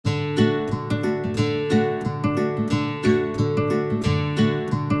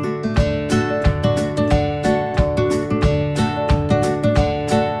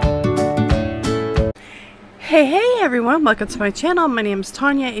Hey everyone, welcome to my channel. My name is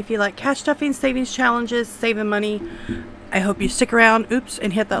Tanya. If you like cash stuffing, savings challenges, saving money, I hope you stick around,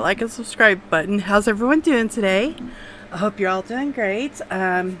 and hit that like and subscribe button. How's everyone doing today? I hope you're all doing great.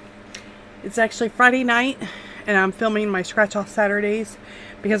 It's actually Friday night and I'm filming my scratch off Saturdays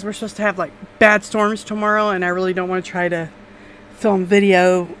because we're supposed to have like bad storms tomorrow, and I really don't want to try to film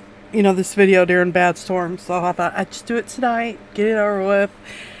video, this video during bad storms. So I thought I'd just do it tonight, get it over with.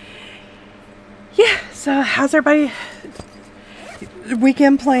 Yeah, so how's everybody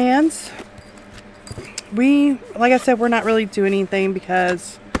weekend plans? Like I said, we're not really doing anything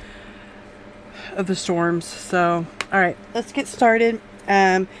because of the storms. So, alright, let's get started.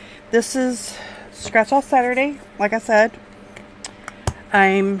 This is Scratch Off Saturday, like I said.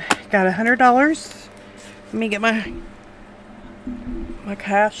 I'm got $100. Let me get my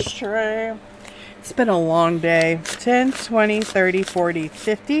cash tray. It's been a long day. 10, 20, 30, 40,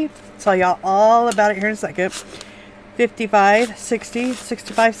 50. Tell y'all all about it here in a second. 55, 60,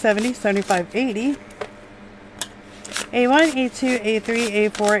 65, 70, 75, 80. 81, 82, 83,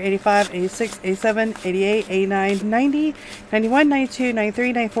 84, 85, 86, 87, 88, 89, 90, 91, 92,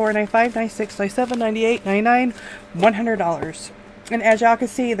 93, 94, 95, 96, 97, 98, 99, $100. And as y'all can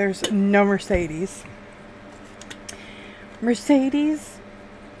see, there's no Mercedes. Mercedes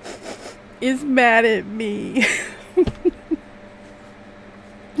is mad at me.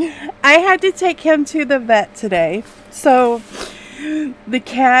 I had to take him to the vet today. So the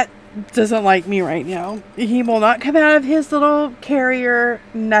cat doesn't like me right now. He will not come out of his little carrier,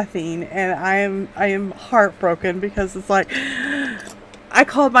 nothing. And I am heartbroken because it's like, I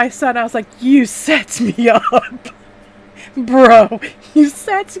called my son. I was like, you set me up. Bro, you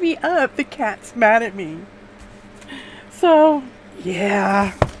set me up. The cat's mad at me. So,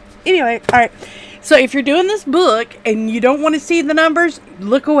 yeah. Anyway, alright. So if you're doing this book and you don't want to see the numbers,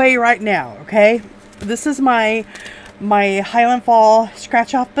 look away right now, okay? This is my Highland Fall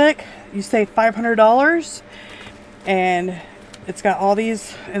scratch off book. You save $500, and it's got all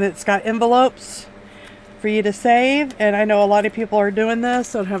these, and it's got envelopes for you to save. And I know a lot of people are doing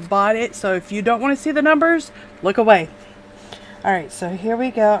this and have bought it. So if you don't want to see the numbers, look away. Alright, so here we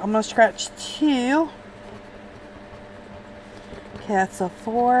go. I'm going to scratch 2. Okay, that's a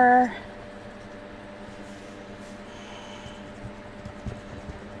 4.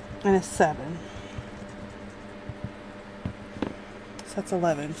 And a 7. So that's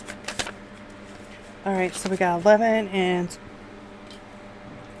 11. Alright, so we got 11 and...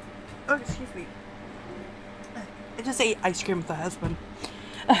 Oh, excuse me. I just ate ice cream with the husband.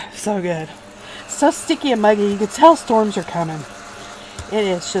 So good. So sticky and muggy. You can tell storms are coming. It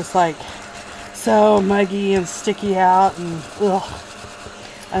is just like so muggy and sticky out, and ugh.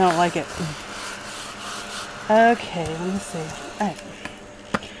 I don't like it. Okay, let me see. Alright.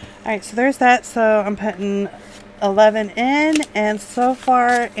 Alright, so there's that. So I'm putting 11 in, and so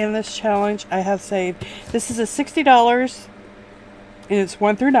far in this challenge I have saved, this is a $60 and it's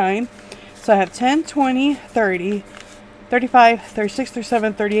 1 through 9. So I have 10, 20, 30, 35, 36,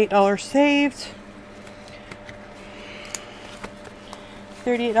 37, $38 saved.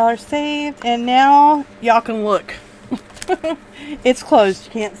 $38 saved, and now y'all can look. It's closed,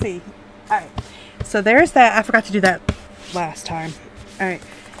 you can't see. Alright, so there's that. I forgot to do that last time. Alright.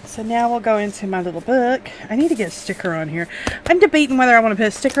 So now we'll go into my little book. I need to get a sticker on here. I'm debating whether I want to put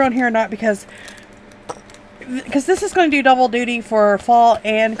a sticker on here or not because this is going to do double duty for fall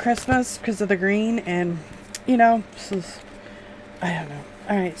and Christmas because of the green, and this is, I don't know.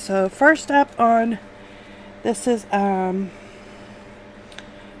 Alright, so first up on this is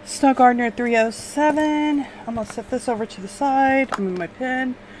Snow Gardener 307. I'm going to set this over to the side. Move my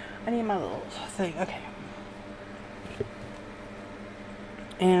pen. I need my little thing. Okay.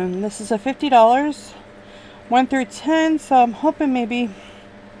 And this is a $50, 1 through 10, so I'm hoping maybe,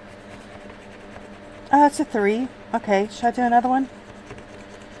 it's a 3. Okay, should I do another one?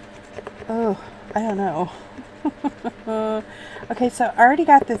 Oh, I don't know. Okay, so I already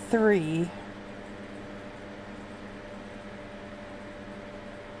got the 3.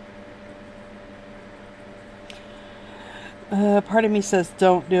 Part of me says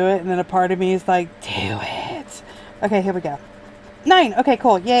don't do it, and then a part of me is like, do it. Okay, here we go. 9. Okay,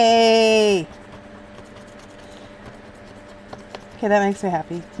 cool. Yay. Okay, that makes me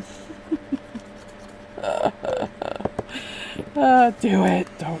happy. Do it.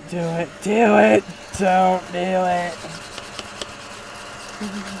 Don't do it. Do it. Don't do it.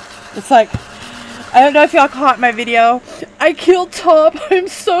 It's like, I don't know if y'all caught my video. I killed Tom. I'm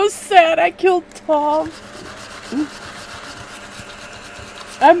so sad I killed Tom.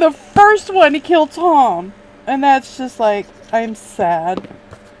 I'm the first one to kill Tom. And that's just like, I'm sad.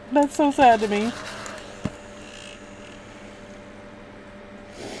 That's so sad to me.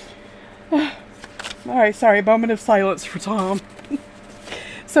 Alright, sorry, moment of silence for Tom.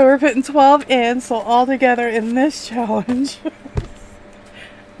 So we're putting 12 in, so all together in this challenge.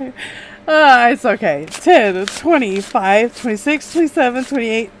 It's okay. 10, 25, 26, 27,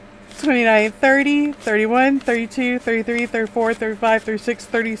 28, 29, 30, 31, 32, 33, 34, 35, 36,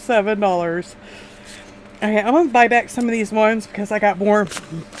 $37. Okay, I'm going to buy back some of these ones because I got more.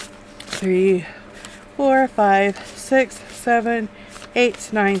 3, 4, 5, 6, 7, 8,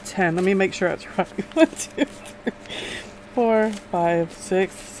 9, 10. Let me make sure that's right. 1, 2, 3, 4, 5,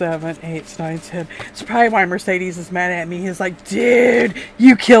 6, 7, 8, 9, 10. It's probably why Mercedes is mad at me. He's like, dude,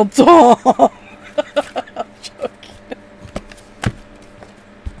 you killed Tom. I'm joking.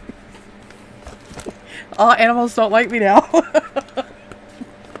 All animals don't like me now.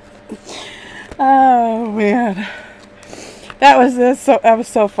 Oh man, that was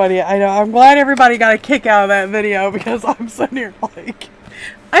so funny. I know. I'm glad everybody got a kick out of that video because I'm sitting here like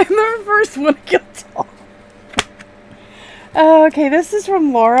I'm the first one to kill Tom. Okay, this is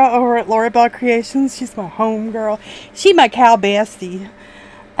from Laura over at Laura Bell Creations. She's my home girl. She my cow bestie.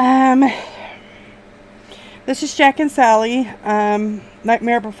 This is Jack and Sally.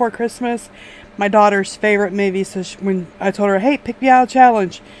 Nightmare Before Christmas. My daughter's favorite movie. So when I told her, hey, pick me out a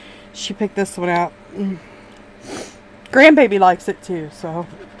challenge, she picked this one out. Grandbaby likes it too. So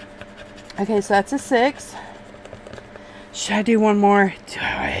okay, so that's a 6. Should I do one more? Do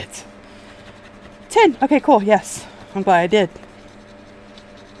it. 10. Okay, cool. Yes. I'm glad I did.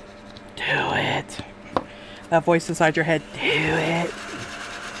 Do it. That voice inside your head. Do it.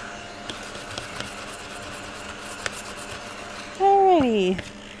 Alrighty.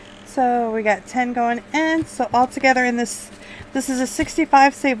 So we got 10 going in. So all together in this is a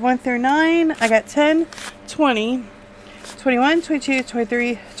 65, save 1 through 9. I got 10, 20, 21, 22,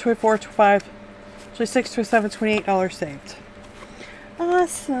 23, 24, 25, 26, 27, $28 saved.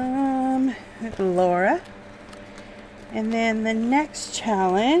 Awesome. Laura. And then the next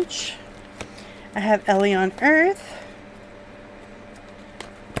challenge, I have Ellie on Earth.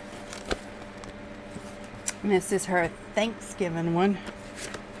 And this is her Thanksgiving one.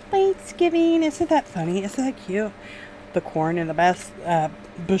 Thanksgiving, isn't that funny? Isn't that cute? The corn in the best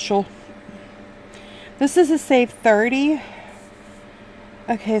bushel. This is a save 30.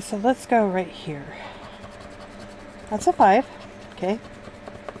 Okay, so let's go right here. That's a 5. Okay.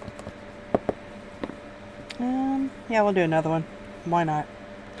 Yeah, we'll do another one. Why not?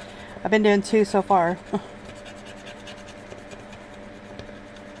 I've been doing 2 so far.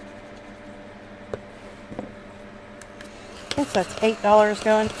 Okay, so that's $8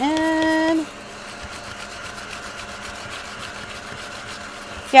 going in.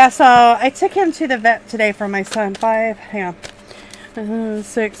 Yeah, so I took him to the vet today for my son. 5, hang on.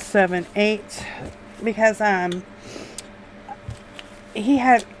 6, 7, 8. Because he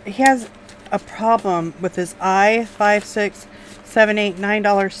has a problem with his eye. 5, 6, 7, 8,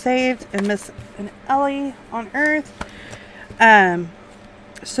 $9 saved. And Miss and Ellie on Earth.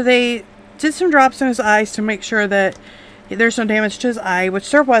 So they did some drops in his eyes to make sure that there's no damage to his eye, which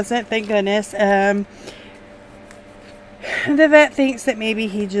there wasn't, thank goodness. The vet thinks that maybe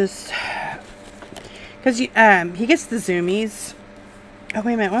he just, because he gets the zoomies. Oh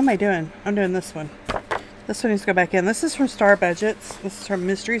wait a minute, what am I doing? I'm doing this one. This one needs to go back in. This is from Star Budgets. This is from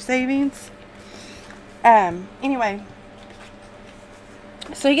Mystery Savings. Anyway,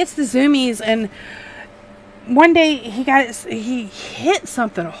 so he gets the zoomies, and one day he hit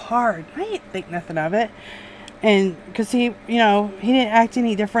something hard. I didn't think nothing of it, and because he didn't act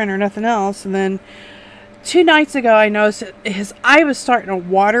any different or nothing else. And then 2 nights ago, I noticed that his eye was starting to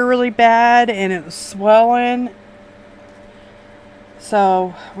water really bad, and it was swelling.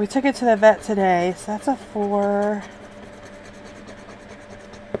 So we took it to the vet today. So that's a 4.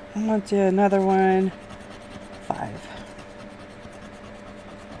 I'm going to do another one. 5.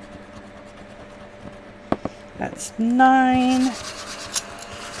 That's 9.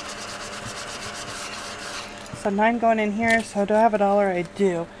 So 9 going in here. So do I have $1? I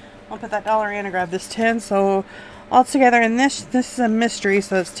do. I'll put that $1 in and grab this 10. So all together in this is a mystery.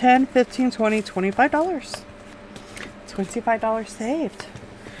 So it's 10, 15, 20, $25. $25 saved.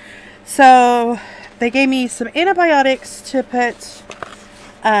 So they gave me some antibiotics to put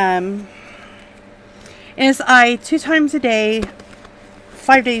in his eye 2 times a day,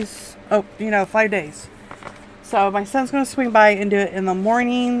 5 days. Oh, 5 days. So my son's going to swing by and do it in the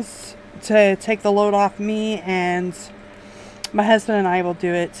mornings to take the load off me, and my husband and I will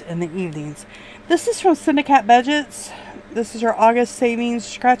do it in the evenings. This is from Syndicate Budgets. This is your August savings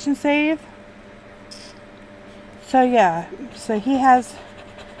scratch and save. So yeah, so he has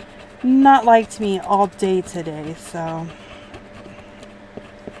not liked me all day today, so.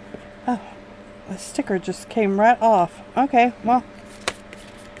 Oh, the sticker just came right off. Okay, well.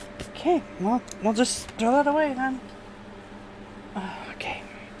 Okay, well, we'll just throw that away then. Okay.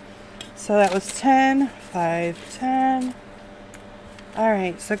 So that was 10, 5, 10.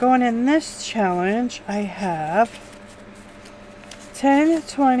 Alright, so going in this challenge, I have 10,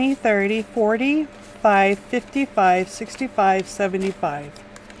 20, 30, 40, 5, 55, 65, 75.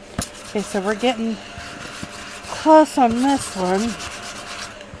 Okay, so we're getting close on this one.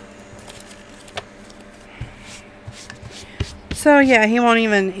 So yeah, he won't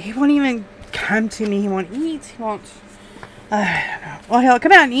even come to me. He won't eat. He won't. I don't know. Well, he'll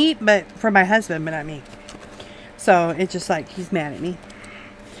come out and eat, but for my husband, but not me. So it's just like he's mad at me.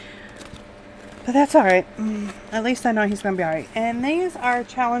 But that's all right. At least I know he's gonna be all right. And these are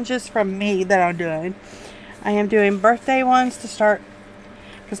challenges from me that I'm doing. I am doing birthday ones to start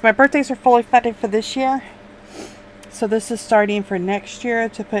because my birthdays are fully funded for this year. So this is starting for next year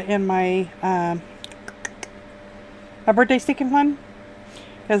to put in my my birthday sticking fund,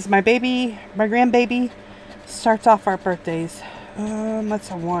 because my grandbaby starts off our birthdays.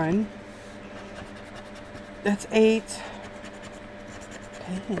 That's a 1. That's 8.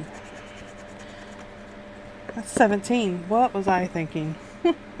 Okay. That's 17. What was I thinking?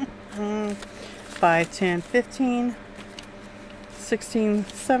 5, 10, 15, 16,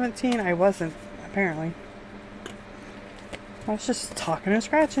 17. I wasn't, apparently. I was just talking and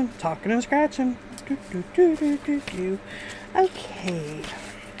scratching, talking and scratching. Okay.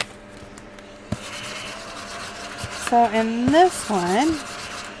 So in this one,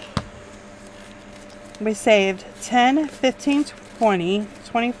 we saved 10, 15, 20,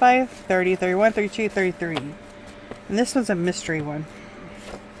 25, 30, 31, 32, 33. And this one's a mystery one.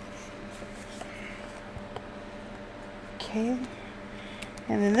 Okay.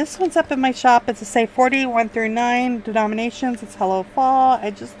 And then this one's up in my shop. It's a Save 40, 1 through 9 denominations. It's Hello Fall. I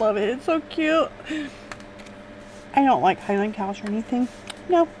just love it. It's so cute. I don't like Highland cows or anything.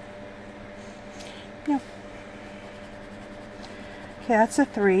 No. No. Okay, that's a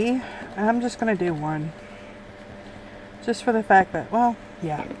 3. And I'm just going to do 1. Just for the fact that, well,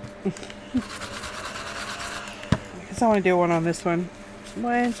 yeah. Because I want to do 1 on this one.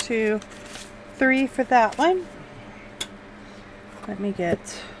 1, 2, 3 for that one. Let me get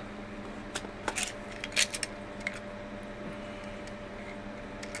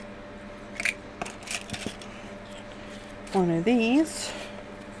one of these.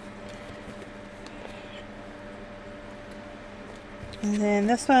 And then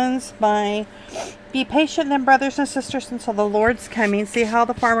this one's my Be Patient then, brothers and sisters, until the Lord's coming. See how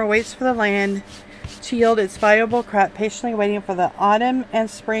the farmer waits for the land to yield its valuable crop, patiently waiting for the autumn and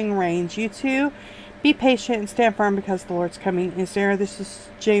spring rains. You too, be patient and stand firm, because the Lord's coming is near. This is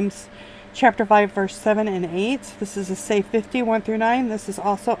James chapter 5, verse 7 and 8. This is a Save 50, 1 through 9. This is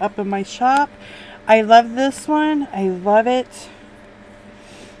also up in my shop. I love this one. I love it.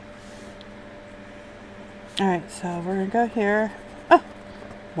 Alright, so we're going to go here. Oh,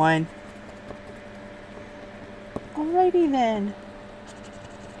 1. Alrighty then.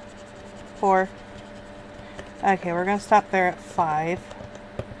 4. Okay, we're going to stop there at 5.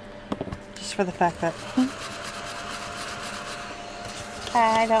 Just for the fact that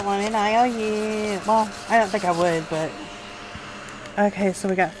I don't want an IOU. Well, I don't think I would, but okay, so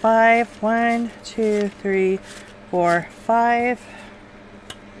we got 5. 1, 2, 3, 4, 5.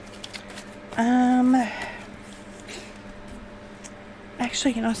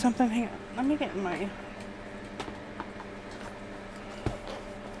 Actually, you know something? Hang on. Let me get in my...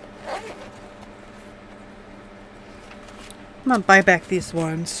 I'm gonna buy back these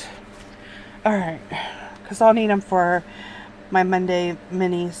ones. Alright, because I'll need them for my Monday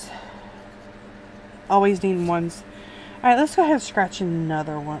minis. Always need ones. Alright, let's go ahead and scratch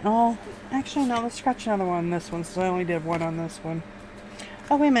another one. Oh, actually no, let's scratch another one on this one, since I only did 1 on this one.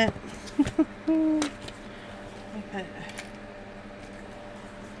 Oh, wait a minute. Okay.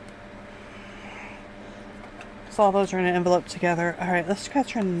 So all those are in an envelope together. Alright, let's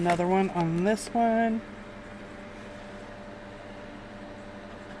scratch another one on this one.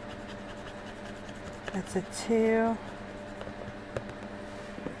 That's a 2.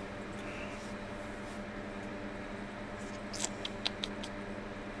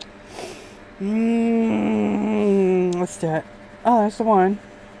 Let's do it. Oh, there's the 1.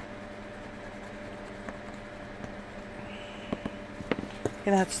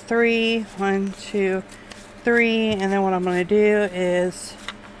 Okay, that's 3. 1, 2, 3. And then what I'm going to do is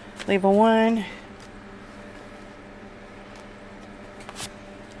leave a 1.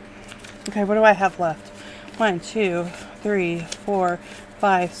 Okay, what do I have left? 1, 2, 3, 4,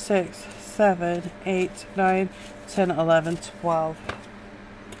 5, 6, 7, 8, 9, 10, 11, 12.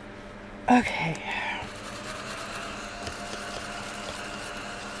 Okay.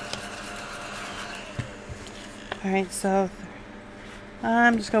 Alright, so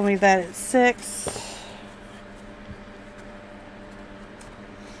I'm just going to leave that at 6.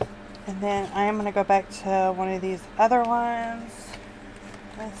 And then I'm going to go back to one of these other ones.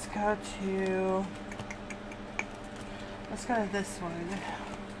 Let's go to this one.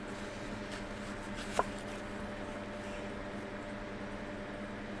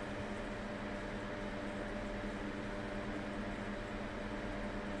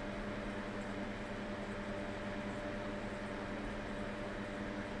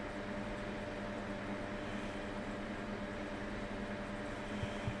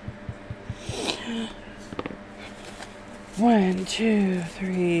 One, 2,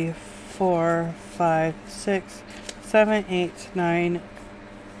 3, 4, 5, 6, 7, 8, 9,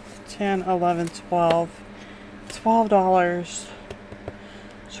 10, 11, 12. $12.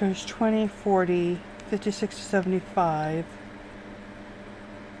 So there's 20, 40, 50, 60, 75.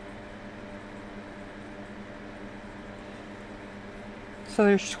 So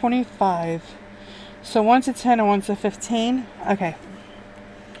there's 25. So one's a 10 and one's a 15. Okay.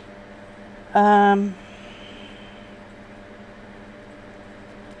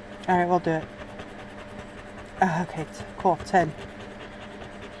 Alright, we'll do it. Okay, cool. 10.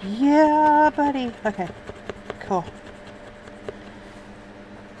 Yeah, buddy. Okay, cool.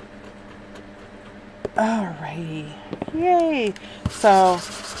 Alrighty. Yay! So,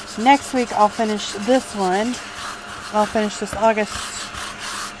 next week I'll finish this one. I'll finish this August.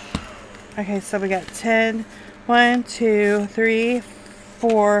 Okay, so we got 10. 1, 2, 3,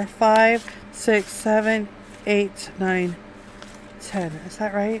 4, 5, 6, 7, 8, 9, 10. Is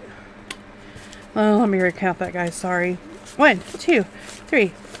that right? Oh, let me recount that, guys. Sorry. 1, 2, 3,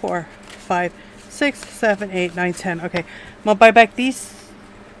 4, 5, 6, 7, 8, 9, 10. Okay, I'm gonna buy back these.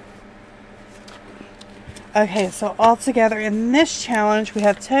 Okay, so all together in this challenge, we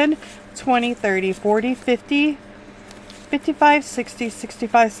have 10, 20, 30, 40, 50, 55, 60,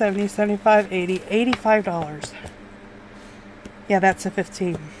 65, 70, 75, 80, $85. Yeah, that's a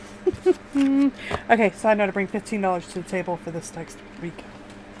 15. Okay, so I know to bring $15 to the table for this next week.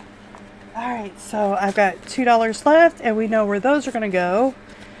 Alright, so I've got $2 left, and we know where those are going to go.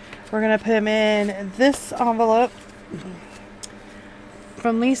 We're going to put them in this envelope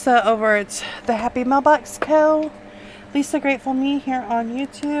from Lisa over at the Happy Mailbox Co. Lisa Grateful Me here on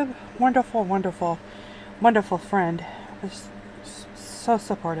YouTube. Wonderful, wonderful, wonderful friend. Just so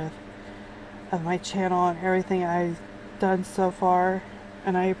supportive of my channel and everything I've done so far,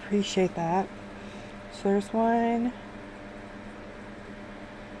 and I appreciate that. So there's 1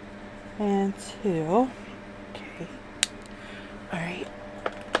 and 2. Okay. Alright.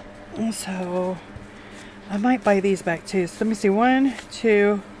 So I might buy these back too. So let me see. 1,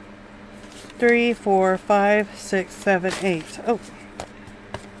 2, 3, 4, 5, 6, 7, 8. Oh,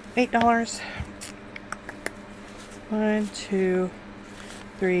 $8. 1, 2,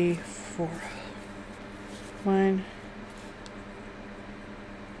 3, 4. 1.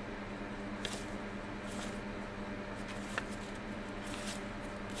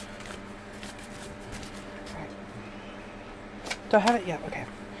 Do I have it? Yeah, okay.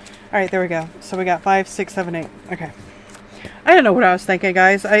 Alright, there we go. So we got 5, 6, 7, 8. Okay. I didn't know what I was thinking,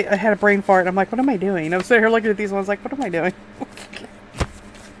 guys. I had a brain fart. I'm like, what am I doing? I was sitting here looking at these ones like, what am I doing?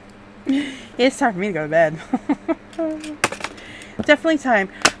 It's time for me to go to bed. Definitely time.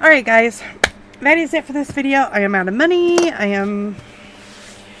 Alright, guys. That is it for this video. I am out of money. I am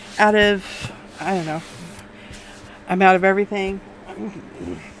out of, I don't know. I'm out of everything.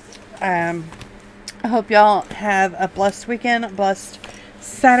 I hope y'all have a blessed weekend, a blessed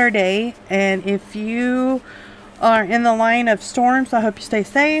Saturday, and if you are in the line of storms, I hope you stay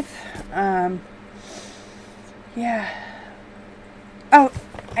safe. Yeah. Oh,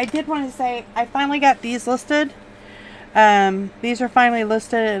 I did want to say, I finally got these listed. These are finally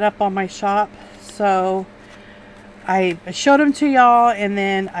listed and up on my shop, so I showed them to y'all, and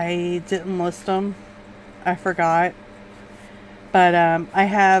then I didn't list them. I forgot. But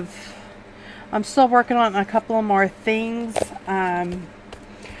I'm still working on a couple of more things. I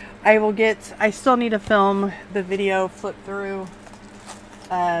still need to film the video flip through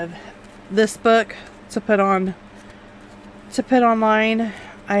of this book to put online.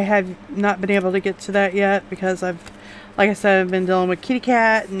 I have not been able to get to that yet because like I said, I've been dealing with kitty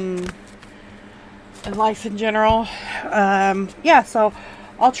cat and life in general. Yeah, so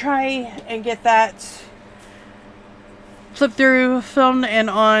I'll try and get that flip through, filmed and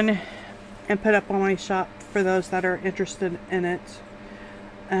on, and put up on my shop for those that are interested in it.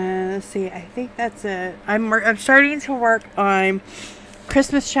 Let's see, I think that's it. I'm starting to work on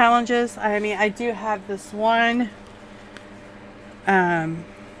Christmas challenges. I mean, I do have this one. I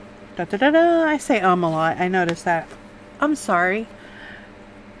say a lot. I noticed that. I'm sorry.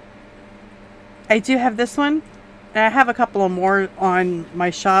 I do have this one. And I have a couple of more on my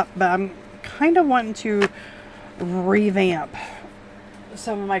shop, but I'm kind of wanting to revamp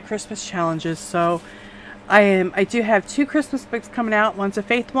some of my Christmas challenges. So I do have 2 Christmas books coming out. One's a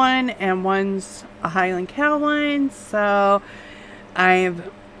Faith one and one's a Highland Cow one. So I've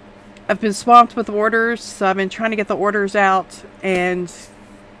been swamped with orders, so I've been trying to get the orders out and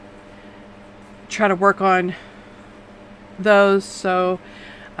try to work on those. So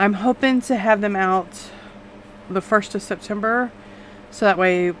I'm hoping to have them out the 1st of September, so that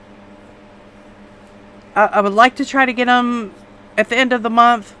way I would like to try to get them at the end of the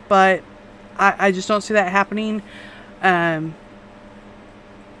month, but I just don't see that happening,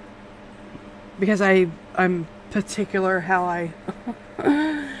 because I'm particular how I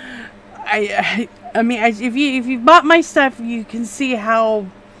mean, if you bought my stuff, you can see how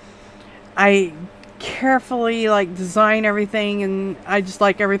I carefully like design everything, and I just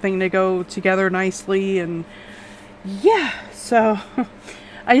like everything to go together nicely. And yeah, so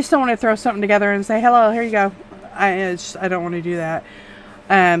I just don't want to throw something together and say, hello, here you go. I don't want to do that.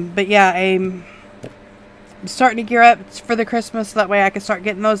 But yeah, I'm starting to gear up for the Christmas, so that way I can start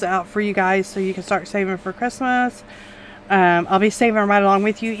getting those out for you guys, so you can start saving for Christmas. I'll be saving right along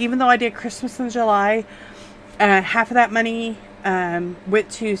with you, even though I did Christmas in July. Half of that money went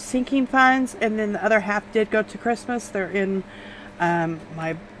to sinking funds, and then the other half did go to Christmas. They're in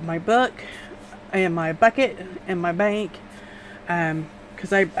my book and my bucket and my bank,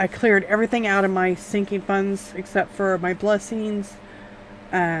 because I cleared everything out of my sinking funds except for my blessings,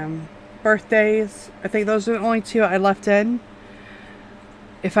 birthdays. I think those are the only 2 I left in,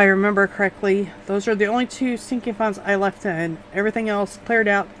 if I remember correctly. Those are the only 2 sinking funds I left in. Everything else cleared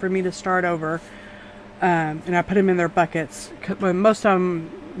out for me to start over, and I put them in their buckets. Well, most of them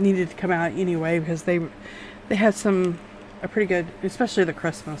needed to come out anyway, because they had a pretty good, especially the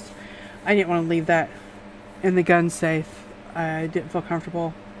Christmas. I didn't want to leave that in the gun safe. I didn't feel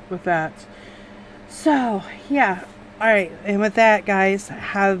comfortable with that. So yeah, alright, and with that, guys,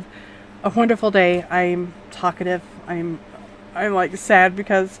 have a wonderful day. I'm talkative. I'm like sad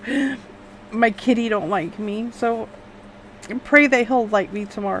because my kitty don't like me, so I pray that he'll like me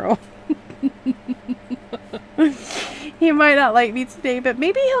tomorrow. He might not like me today, but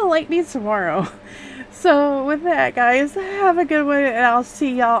maybe he'll like me tomorrow. So with that, guys, have a good one, and I'll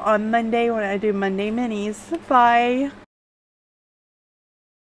see y'all on Monday when I do Monday Minis. Bye.